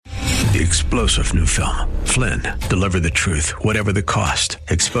The explosive new film, Flynn, deliver the truth, whatever the cost,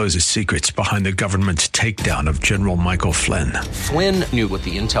 exposes secrets behind the government's takedown of General Michael Flynn. Flynn knew what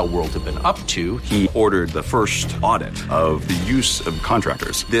the intel world had been up to. He ordered the first audit of the use of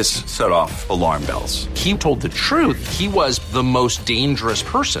contractors. This set off alarm bells. He told the truth. He was the most dangerous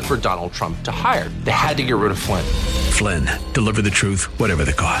person for Donald Trump to hire. They had to get rid of Flynn. Flynn, deliver the truth, whatever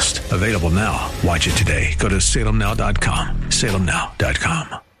the cost. Available now. Watch it today. Go to salemnow.com.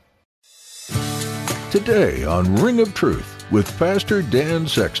 salemnow.com. Today on Ring of Truth with Pastor Dan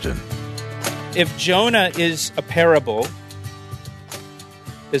Sexton. If Jonah is a parable,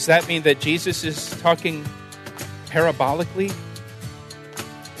 does that mean that Jesus is talking parabolically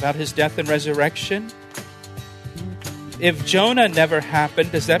about his death and resurrection? If Jonah never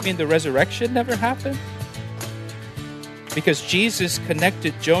happened, does that mean the resurrection never happened? Because Jesus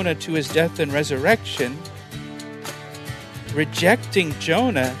connected Jonah to his death and resurrection, rejecting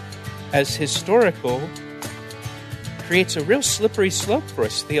Jonah as historical creates a real slippery slope for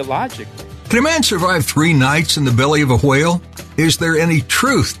us theologically. Can a man survive 3 nights in the belly of a whale? Is there any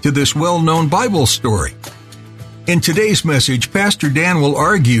truth to this well-known Bible story? In today's message, Pastor Dan will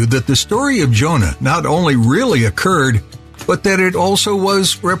argue that the story of Jonah not only really occurred, but that it also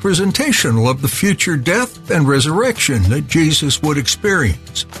was representational of the future death and resurrection that Jesus would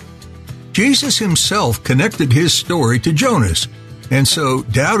experience. Jesus himself connected his story to Jonah's, and so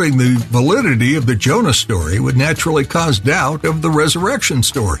doubting the validity of the Jonah story would naturally cause doubt of the resurrection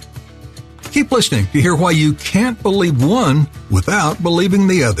story. Keep listening to hear why you can't believe one without believing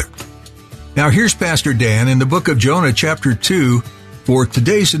the other. Now here's Pastor Dan in the book of Jonah chapter 2 for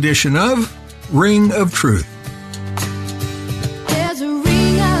today's edition of Ring of Truth.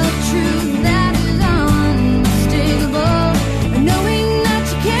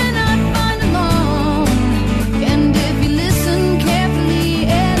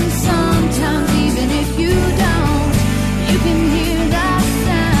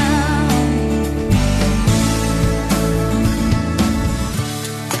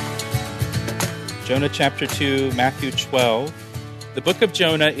 Jonah chapter 2, Matthew 12. The book of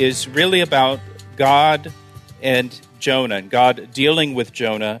Jonah is really about God and Jonah, and God dealing with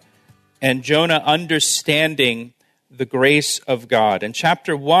Jonah, and Jonah understanding the grace of God. In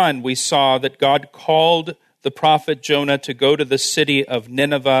chapter 1, we saw that God called the prophet Jonah to go to the city of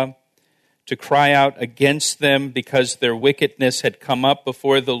Nineveh to cry out against them because their wickedness had come up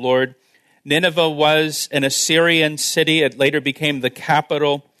before the Lord. Nineveh was an Assyrian city. It later became the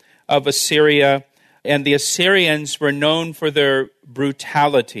capital of Assyria. And the Assyrians were known for their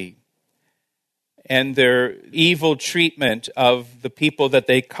brutality and their evil treatment of the people that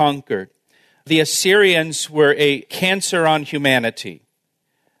they conquered. The Assyrians were a cancer on humanity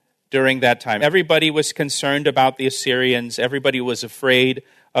during that time. Everybody was concerned about the Assyrians. Everybody was afraid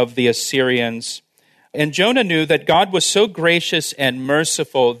of the Assyrians. And Jonah knew that God was so gracious and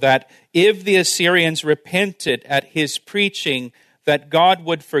merciful that if the Assyrians repented at his preaching, that God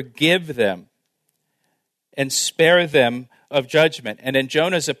would forgive them and spare them of judgment. And in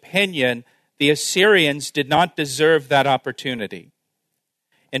Jonah's opinion, the Assyrians did not deserve that opportunity.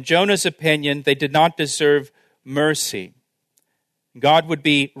 In Jonah's opinion, they did not deserve mercy. God would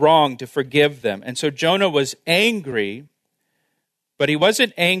be wrong to forgive them. And so Jonah was angry, but he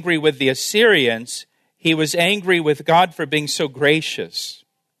wasn't angry with the Assyrians. He was angry with God for being so gracious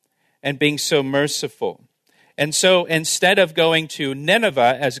and being so merciful. And so instead of going to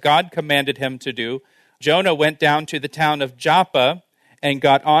Nineveh, as God commanded him to do, Jonah went down to the town of Joppa and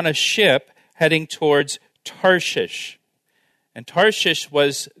got on a ship heading towards Tarshish. And Tarshish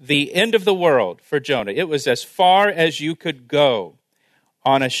was the end of the world for Jonah. It was as far as you could go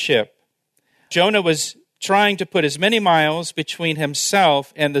on a ship. Jonah was trying to put as many miles between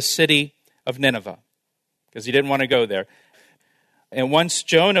himself and the city of Nineveh because he didn't want to go there. And once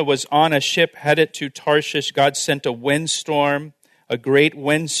Jonah was on a ship headed to Tarshish, God sent a windstorm, a great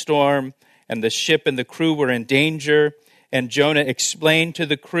windstorm, and the ship and the crew were in danger. And Jonah explained to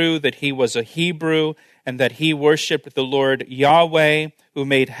the crew that he was a Hebrew and that he worshiped the Lord Yahweh, who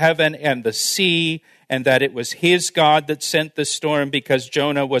made heaven and the sea, and that it was his God that sent the storm because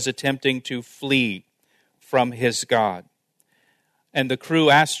Jonah was attempting to flee from his God. And the crew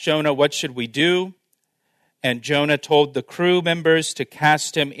asked Jonah, "What should we do?" And Jonah told the crew members to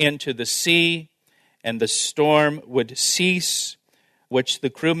cast him into the sea, and the storm would cease, which the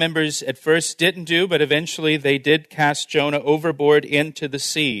crew members at first didn't do, but eventually they did cast Jonah overboard into the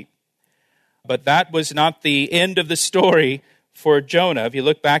sea. But that was not the end of the story for Jonah. If you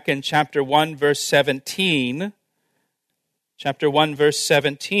look back in chapter 1, verse 17,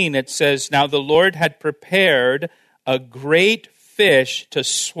 it says, "Now the Lord had prepared a great fish to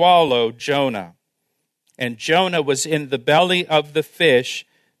swallow Jonah. And Jonah was in the belly of the fish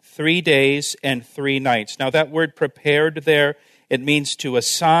 3 days and 3 nights. Now that word prepared there, it means to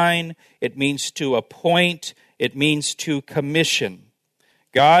assign, it means to appoint, it means to commission.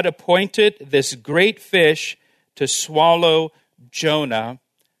 God appointed this great fish to swallow Jonah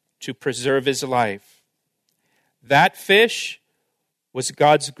to preserve his life. That fish was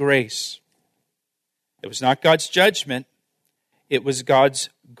God's grace. It was not God's judgment. It was God's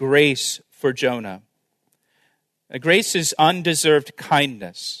grace for Jonah. Grace is undeserved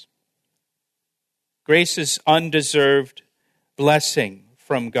kindness. Grace is undeserved blessing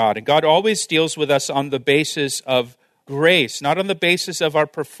from God. And God always deals with us on the basis of grace, not on the basis of our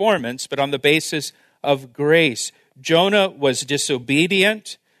performance, but on the basis of grace. Jonah was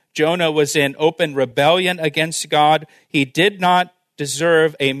disobedient. Jonah was in open rebellion against God. He did not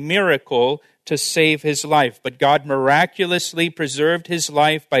deserve a miracle to save his life, but God miraculously preserved his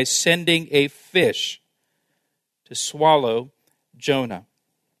life by sending a fish to swallow Jonah.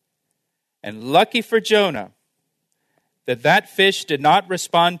 And lucky for Jonah that that fish did not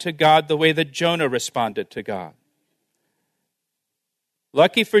respond to God the way that Jonah responded to God.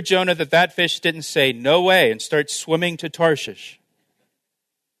 Lucky for Jonah that that fish didn't say, "No way," and start swimming to Tarshish.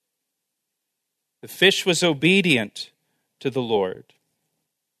 The fish was obedient to the Lord.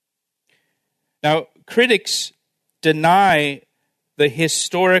 Now, critics deny the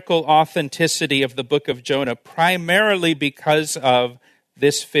historical authenticity of the book of Jonah primarily because of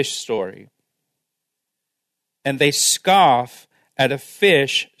this fish story. And they scoff at a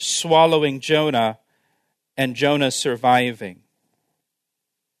fish swallowing Jonah and Jonah surviving.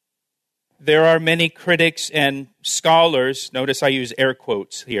 There are many critics and scholars, notice I use air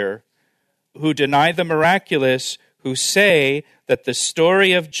quotes here, who deny the miraculous, who say that the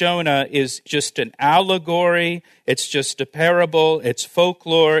story of Jonah is just an allegory, it's just a parable, it's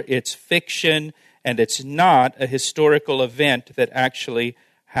folklore, it's fiction, and it's not a historical event that actually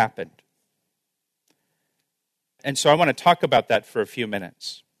happened. And so I want to talk about that for a few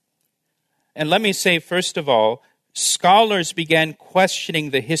minutes. And let me say, first of all, scholars began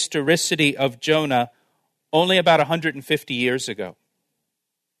questioning the historicity of Jonah only about 150 years ago.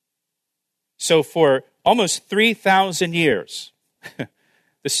 So for almost 3,000 years,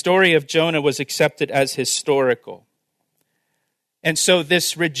 the story of Jonah was accepted as historical. And so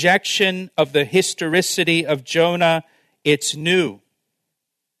this rejection of the historicity of Jonah, it's new,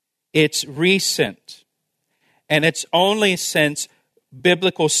 it's recent, and it's only since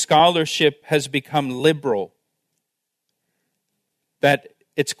biblical scholarship has become liberal that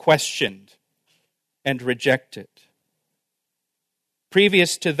it's questioned and rejected.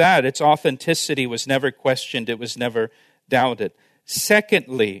 Previous to that, its authenticity was never questioned, it was never doubted.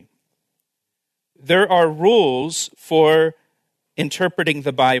 Secondly, there are rules for interpreting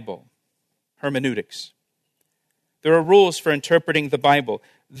the Bible, hermeneutics. There are rules for interpreting the Bible.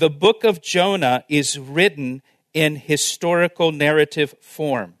 The book of Jonah is written in historical narrative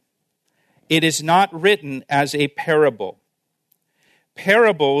form. It is not written as a parable.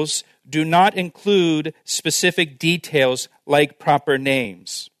 Parables do not include specific details like proper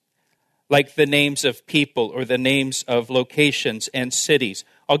names, like the names of people or the names of locations and cities.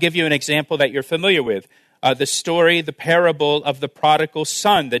 I'll give you an example that you're familiar with. The story, the parable of the prodigal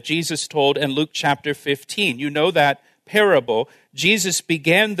son that Jesus told in Luke chapter 15. You know that parable. Jesus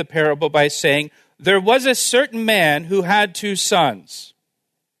began the parable by saying, there was a certain man who had 2 sons.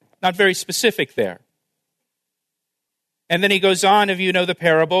 Not very specific there. And then he goes on, if you know the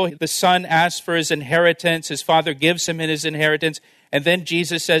parable, the son asks for his inheritance. His father gives him his inheritance. And then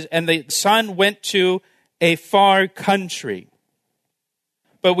Jesus says, and the son went to a far country.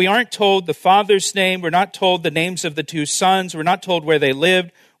 But we aren't told the father's name. We're not told the names of the 2 sons. We're not told where they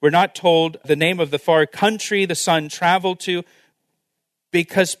lived. We're not told the name of the far country the son traveled to,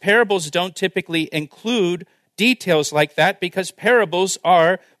 because parables don't typically include details like that, because parables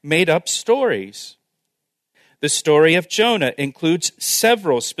are made-up stories. The story of Jonah includes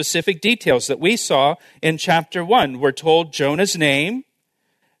several specific details that we saw in chapter 1. We're told Jonah's name.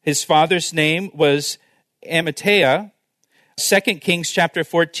 His father's name was Amittai. 2 Kings chapter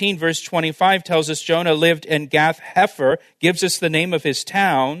 14, verse 25 tells us Jonah lived in Gath-Hepher, gives us the name of his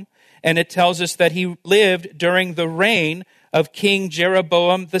town, and it tells us that he lived during the reign of King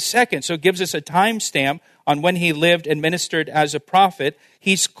Jeroboam II. So it gives us a time stamp on when he lived and ministered as a prophet.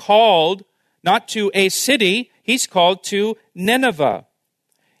 He's called not to a city, he's called to Nineveh.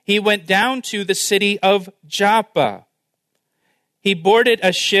 He went down to the city of Joppa. He boarded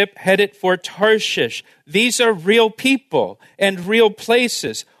a ship headed for Tarshish. These are real people and real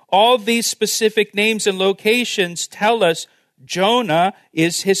places. All these specific names and locations tell us Jonah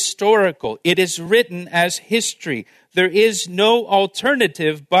is historical. It is written as history. There is no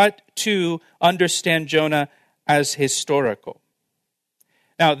alternative but to understand Jonah as historical.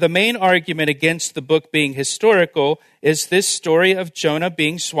 Now, the main argument against the book being historical is this story of Jonah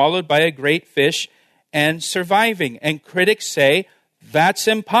being swallowed by a great fish and surviving. And critics say that's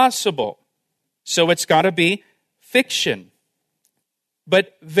impossible. So it's got to be fiction.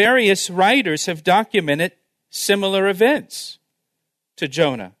 But various writers have documented similar events to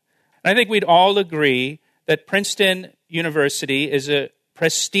Jonah. And I think we'd all agree that Princeton University is a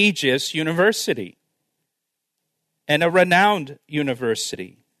prestigious university and a renowned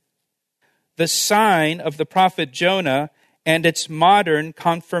university. The sign of the prophet Jonah and its modern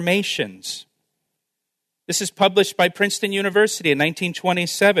confirmations. This is published by Princeton University in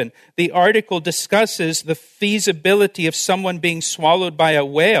 1927. The article discusses the feasibility of someone being swallowed by a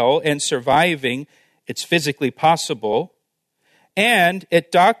whale and surviving. It's physically possible. And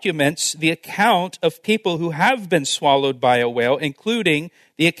it documents the account of people who have been swallowed by a whale, including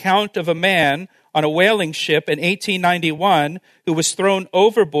the account of a man on a whaling ship in 1891 who was thrown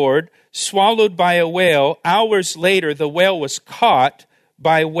overboard, swallowed by a whale. Hours later, the whale was caught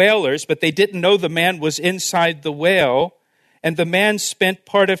by whalers, but they didn't know the man was inside the whale, and the man spent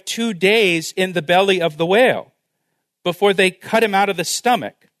part of 2 days in the belly of the whale before they cut him out of the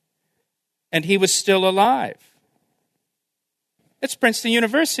stomach, and he was still alive. It's Princeton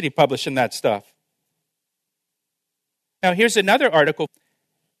University publishing that stuff. Now, here's another article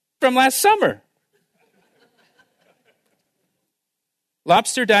from last summer.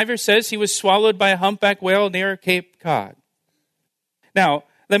 Lobster diver says he was swallowed by a humpback whale near Cape Cod. Now,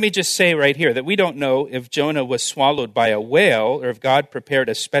 let me just say right here that we don't know if Jonah was swallowed by a whale or if God prepared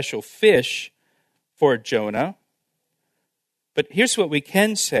a special fish for Jonah. But here's what we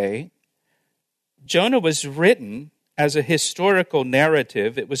can say. Jonah was written as a historical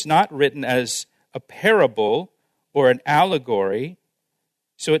narrative. It was not written as a parable or an allegory,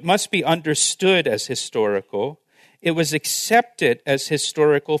 so it must be understood as historical. It was accepted as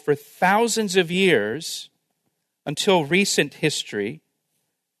historical for thousands of years until recent history.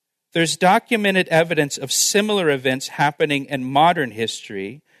 There's documented evidence of similar events happening in modern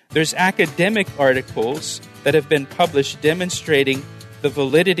history. There's academic articles that have been published demonstrating the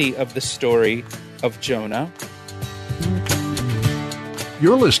validity of the story of Jonah.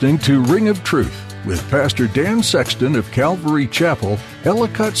 You're listening to Ring of Truth with Pastor Dan Sexton of Calvary Chapel,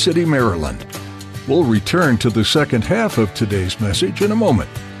 Ellicott City, Maryland. We'll return to the second half of today's message in a moment.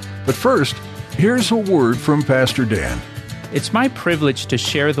 But first, here's a word from Pastor Dan. It's my privilege to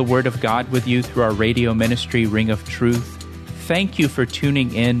share the Word of God with you through our radio ministry, Ring of Truth. Thank you for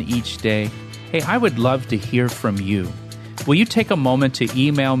tuning in each day. Hey, I would love to hear from you. Will you take a moment to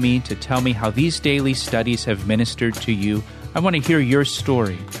email me to tell me how these daily studies have ministered to you? I want to hear your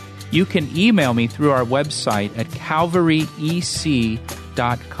story. You can email me through our website at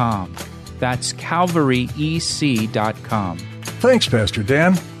calvaryec.com. That's calvaryec.com. Thanks, Pastor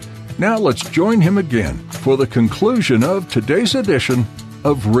Dan. Now let's join him again for the conclusion of today's edition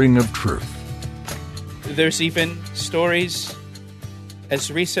of Ring of Truth. There's even stories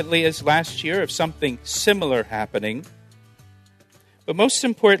as recently as last year of something similar happening. But most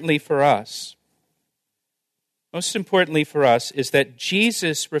importantly for us is that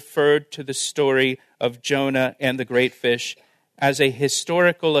Jesus referred to the story of Jonah and the great fish as a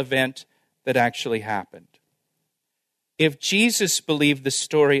historical event that actually happened. If Jesus believed the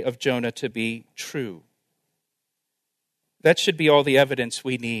story of Jonah to be true, that should be all the evidence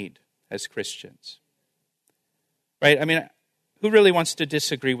we need as Christians. Right? I mean, who really wants to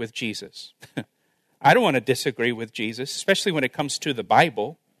disagree with Jesus? I don't want to disagree with Jesus, especially when it comes to the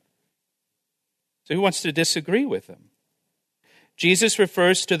Bible. So who wants to disagree with him? Jesus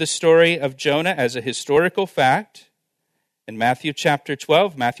refers to the story of Jonah as a historical fact in Matthew chapter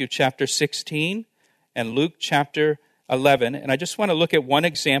 12, Matthew chapter 16, and Luke chapter 11. And I just want to look at one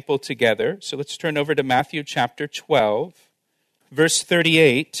example together. So let's turn over to Matthew chapter 12, verse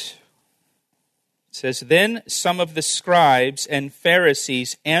 38. It says, "Then some of the scribes and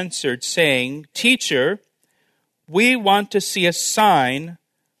Pharisees answered, saying, 'Teacher, we want to see a sign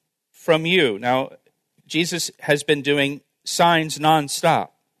from you.'" Now, Jesus has been doing signs nonstop.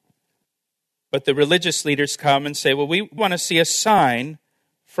 But the religious leaders come and say, "Well, we want to see a sign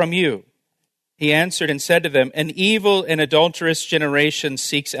from you." He answered and said to them, "An evil and adulterous generation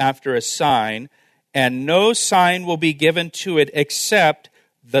seeks after a sign, and no sign will be given to it except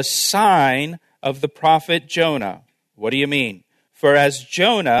the sign of the prophet Jonah." What do you mean? "For as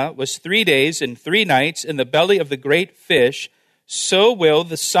Jonah was 3 days and 3 nights in the belly of the great fish, so will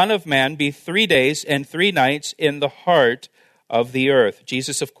the Son of Man be 3 days and 3 nights in the heart of the earth.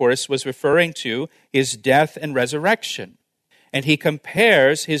 Jesus, of course, was referring to his death and resurrection. And he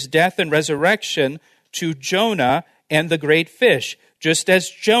compares his death and resurrection to Jonah and the great fish. Just as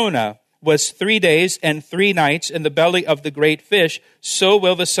Jonah was 3 days and 3 nights in the belly of the great fish, so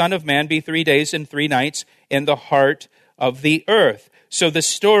will the Son of Man be 3 days and 3 nights in the heart of the earth. So the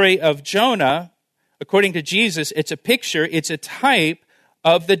story of Jonah, according to Jesus, it's a picture, it's a type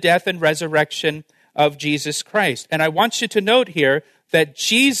of the death and resurrection of Jesus Christ. And I want you to note here that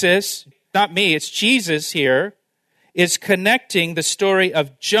Jesus, not me, it's Jesus here, is connecting the story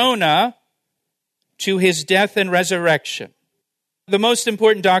of Jonah to his death and resurrection. The most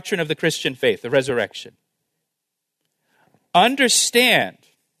important doctrine of the Christian faith, the resurrection. Understand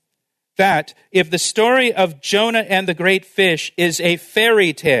that if the story of Jonah and the great fish is a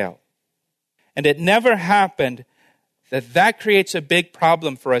fairy tale, and it never happened, that creates a big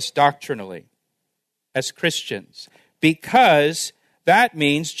problem for us doctrinally as Christians, because that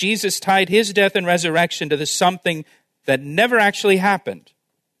means Jesus tied his death and resurrection to something that never actually happened.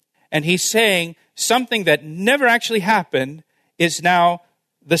 And he's saying something that never actually happened is now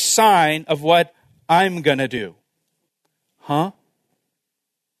the sign of what I'm going to do. Huh?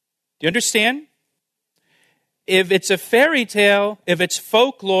 Do you understand? If it's a fairy tale, if it's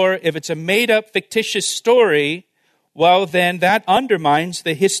folklore, if it's a made-up fictitious story, well, then that undermines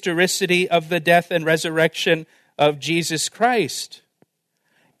the historicity of the death and resurrection of Jesus Christ.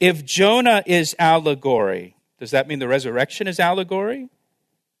 If Jonah is allegory, does that mean the resurrection is allegory?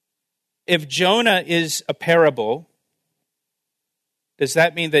 If Jonah is a parable, does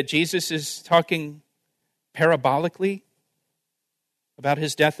that mean that Jesus is talking parabolically about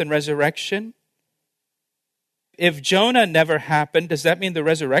his death and resurrection? If Jonah never happened, does that mean the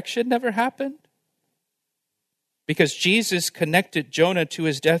resurrection never happened? Because Jesus connected Jonah to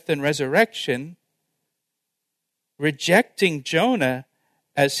his death and resurrection, rejecting Jonah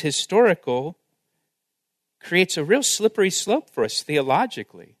as historical creates a real slippery slope for us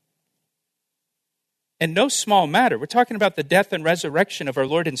theologically. And no small matter. We're talking about the death and resurrection of our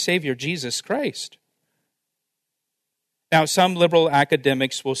Lord and Savior, Jesus Christ. Now, some liberal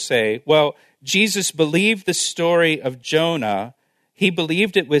academics will say, well, Jesus believed the story of Jonah. He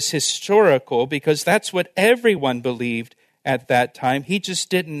believed it was historical because that's what everyone believed at that time. He just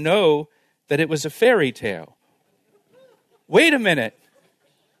didn't know that it was a fairy tale. Wait a minute.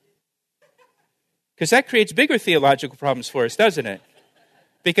 Because that creates bigger theological problems for us, doesn't it?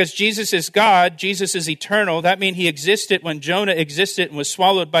 Because Jesus is God, Jesus is eternal. That means he existed when Jonah existed and was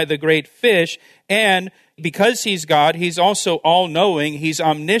swallowed by the great fish. And because he's God, he's also all-knowing, he's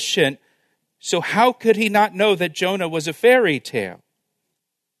omniscient. So how could he not know that Jonah was a fairy tale?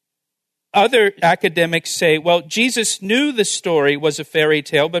 Other academics say, well, Jesus knew the story was a fairy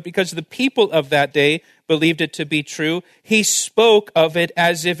tale, but because the people of that day believed it to be true, he spoke of it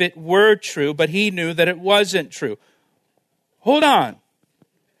as if it were true, but he knew that it wasn't true. Hold on.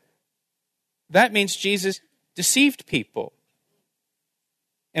 That means Jesus deceived people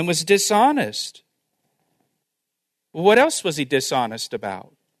and was dishonest. What else was he dishonest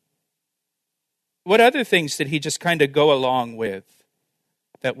about? What other things did he just kind of go along with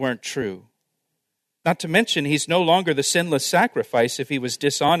that weren't true? Not to mention, he's no longer the sinless sacrifice if he was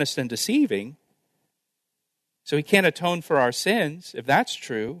dishonest and deceiving. So he can't atone for our sins, if that's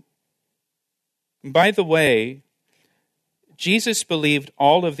true. And by the way, Jesus believed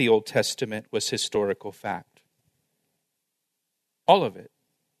all of the Old Testament was historical fact. All of it.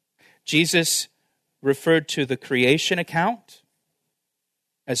 Jesus referred to the creation account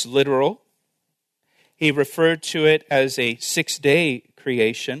as literal. He referred to it as a 6-day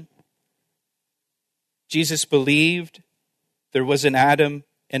creation. Jesus believed there was an Adam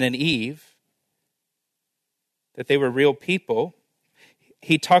and an Eve, that they were real people.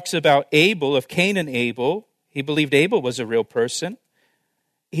 He talks about Abel, of Cain and Abel. He believed Abel was a real person.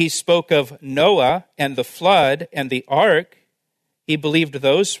 He spoke of Noah and the flood and the ark. He believed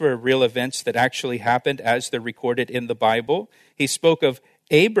those were real events that actually happened as they're recorded in the Bible. He spoke of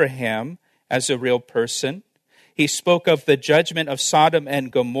Abraham as a real person. He spoke of the judgment of Sodom and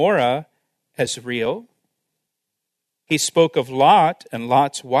Gomorrah as real. He spoke of Lot and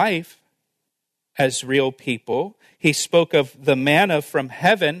Lot's wife as real people. He spoke of the manna from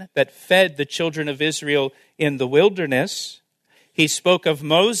heaven that fed the children of Israel in the wilderness. He spoke of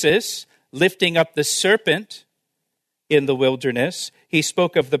Moses lifting up the serpent in the wilderness. He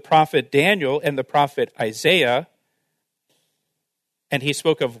spoke of the prophet Daniel and the prophet Isaiah. And he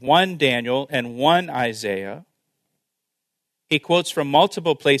spoke of one Daniel and one Isaiah. He quotes from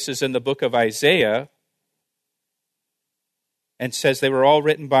multiple places in the book of Isaiah and says they were all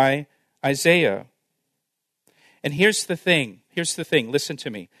written by Isaiah. And here's the thing. Listen to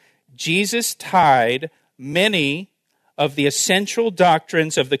me. Jesus tied many of the essential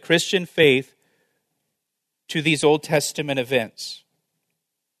doctrines of the Christian faith to these Old Testament events,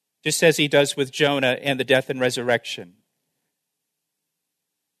 just as he does with Jonah and the death and resurrection.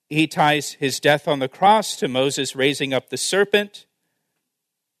 He ties his death on the cross to Moses raising up the serpent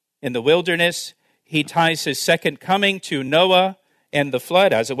in the wilderness. He ties his second coming to Noah and the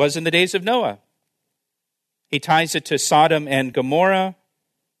flood, as it was in the days of Noah. He ties it to Sodom and Gomorrah.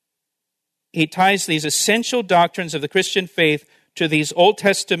 He ties these essential doctrines of the Christian faith to these Old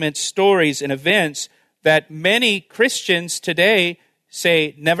Testament stories and events that many Christians today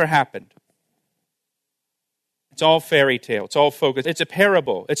say never happened. It's all fairy tale. It's all focus. It's a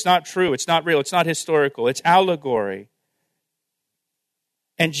parable. It's not true. It's not real. It's not historical. It's allegory.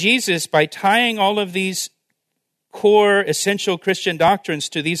 And Jesus, by tying all of these core, essential Christian doctrines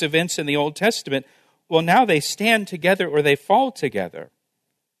to these events in the Old Testament, well, now they stand together or they fall together.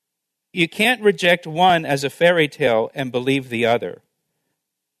 You can't reject one as a fairy tale and believe the other.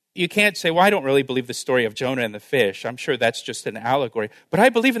 You can't say, well, I don't really believe the story of Jonah and the fish. I'm sure that's just an allegory. But I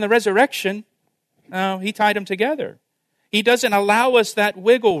believe in the resurrection. No, he tied them together. He doesn't allow us that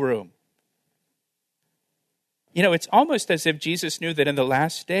wiggle room. You know, it's almost as if Jesus knew that in the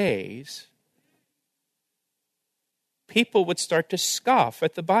last days, people would start to scoff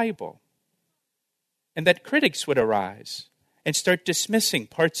at the Bible, and that critics would arise and start dismissing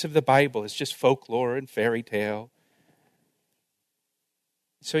parts of the Bible as just folklore and fairy tale.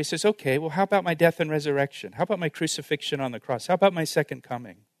 So he says, okay, well, how about my death and resurrection? How about my crucifixion on the cross? How about my second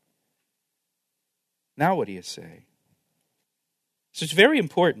coming? Now what do you say? So it's very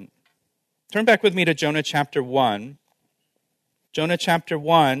important. Turn back with me to Jonah chapter 1. Jonah chapter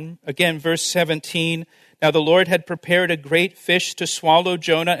 1, again, verse 17. Now the Lord had prepared a great fish to swallow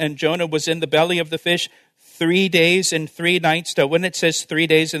Jonah, and Jonah was in the belly of the fish 3 days and 3 nights. Now, when it says 3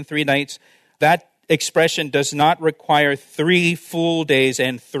 days and 3 nights, that expression does not require 3 full days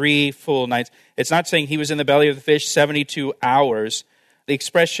and 3 full nights. It's not saying he was in the belly of the fish 72 hours. The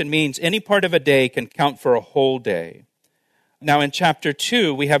expression means any part of a day can count for a whole day. Now, in chapter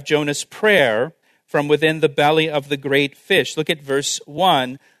 2, we have Jonah's prayer from within the belly of the great fish. Look at verse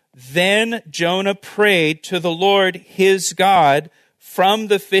 1. Then Jonah prayed to the Lord his God from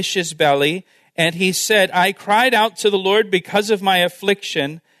the fish's belly, and he said, I cried out to the Lord because of my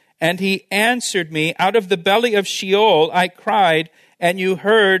affliction, and he answered me. Out of the belly of Sheol I cried, and you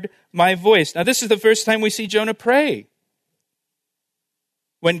heard my voice. Now, this is the first time we see Jonah pray.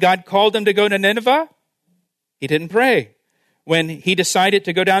 When God called him to go to Nineveh, he didn't pray. When he decided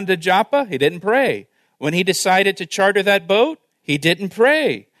to go down to Joppa, he didn't pray. When he decided to charter that boat, he didn't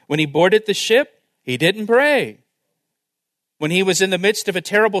pray. When he boarded the ship, he didn't pray. When he was in the midst of a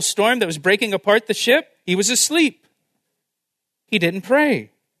terrible storm that was breaking apart the ship, he was asleep. He didn't pray.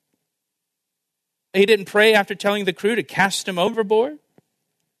 He didn't pray after telling the crew to cast him overboard.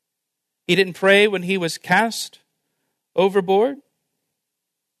 He didn't pray when he was cast overboard.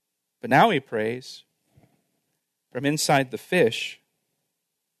 But now he prays from inside the fish.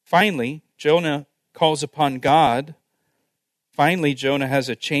 Finally, Jonah calls upon God. Finally, Jonah has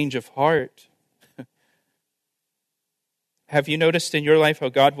a change of heart. Have you noticed in your life how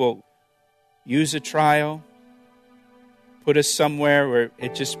God will use a trial, put us somewhere where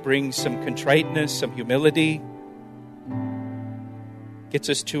it just brings some contriteness, some humility, gets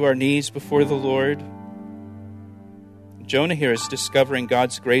us to our knees before the Lord? Jonah here is discovering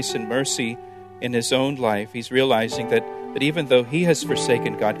God's grace and mercy in his own life. He's realizing that even though he has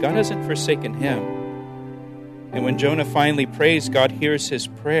forsaken God, God hasn't forsaken him. And when Jonah finally prays, God hears his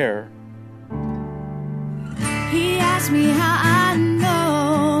prayer. He asked me how I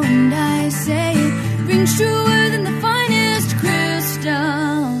know, and I say it rings truer than the finest crystal.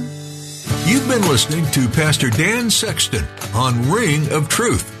 You've been listening to Pastor Dan Sexton on Ring of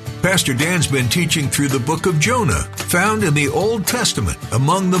Truth. Pastor Dan's been teaching through the book of Jonah, found in the Old Testament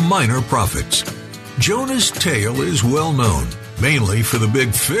among the minor prophets. Jonah's tale is well known, mainly for the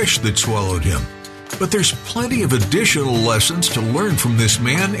big fish that swallowed him. But there's plenty of additional lessons to learn from this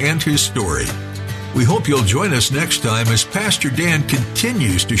man and his story. We hope you'll join us next time as Pastor Dan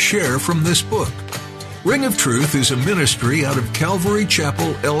continues to share from this book. Ring of Truth is a ministry out of Calvary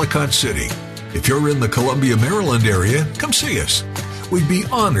Chapel, Ellicott City. If you're in the Columbia, Maryland area, come see us. We'd be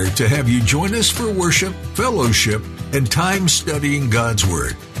honored to have you join us for worship, fellowship, and time studying God's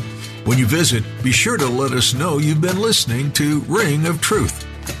Word. When you visit, be sure to let us know you've been listening to Ring of Truth.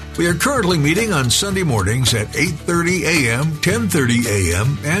 We are currently meeting on Sunday mornings at 8:30 a.m., 10:30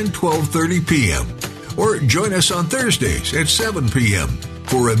 a.m., and 12:30 p.m. Or join us on Thursdays at 7 p.m.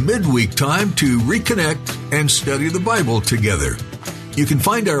 for a midweek time to reconnect and study the Bible together. You can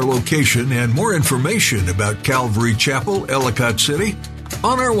find our location and more information about Calvary Chapel, Ellicott City,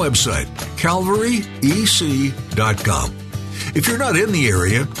 on our website, calvaryec.com. If you're not in the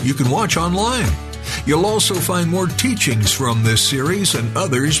area, you can watch online. You'll also find more teachings from this series and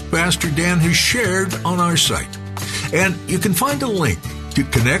others Pastor Dan has shared on our site. And you can find a link to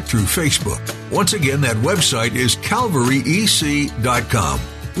connect through Facebook. Once again, that website is calvaryec.com.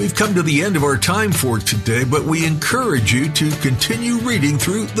 We've come to the end of our time for today, but we encourage you to continue reading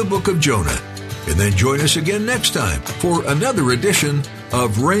through the book of Jonah. And then join us again next time for another edition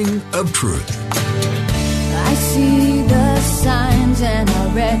of Ring of Truth. I see the signs and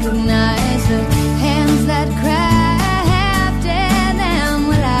I recognize the hands that crafted them.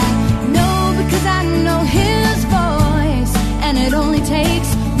 Well, I know because I know His voice, and it only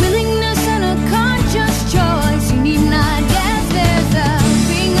takes willingness and a conscious choice. You need not guess, there's a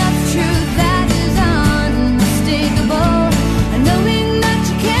ring of truth that is unmistakable, knowing that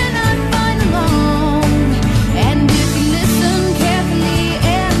you cannot find alone. And if you listen carefully,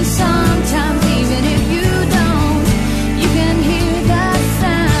 and sometimes even if you don't, you can hear the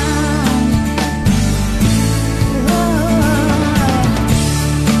sound.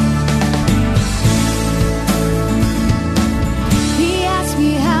 He asked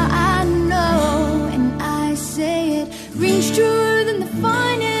me how I know, and I say it rings truer than the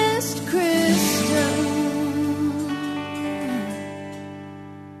finest crystal.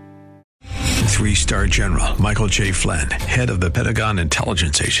 3-star General Michael J. Flynn, head of the Pentagon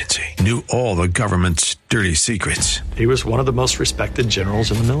Intelligence Agency, knew all the government's dirty secrets. He was one of the most respected generals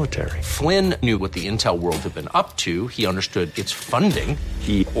in the military. Flynn knew what the intel world had been up to. He understood its funding.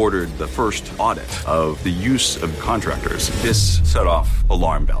 He ordered the first audit of the use of contractors. This set off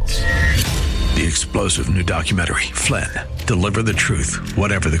alarm bells. The explosive new documentary, Flynn, Deliver the Truth,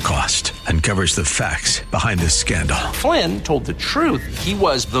 Whatever the Cost, uncovers the facts behind this scandal. Flynn told the truth. He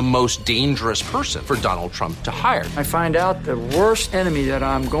was the most dangerous person for Donald Trump to hire. I find out the worst enemy that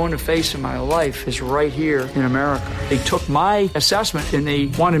I'm going to face in my life is right here in America. They took my assessment and they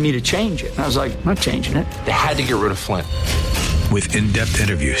wanted me to change it. And I was like, I'm not changing it. They had to get rid of Flynn. With in-depth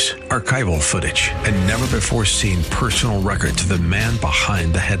interviews, archival footage, and never-before-seen personal records of the man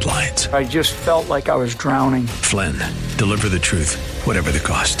behind the headlines. I just felt like I was drowning. Flynn, Deliver the Truth, Whatever the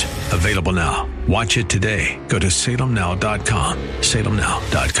Cost. Available now. Watch it today. Go to salemnow.com.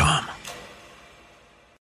 salemnow.com.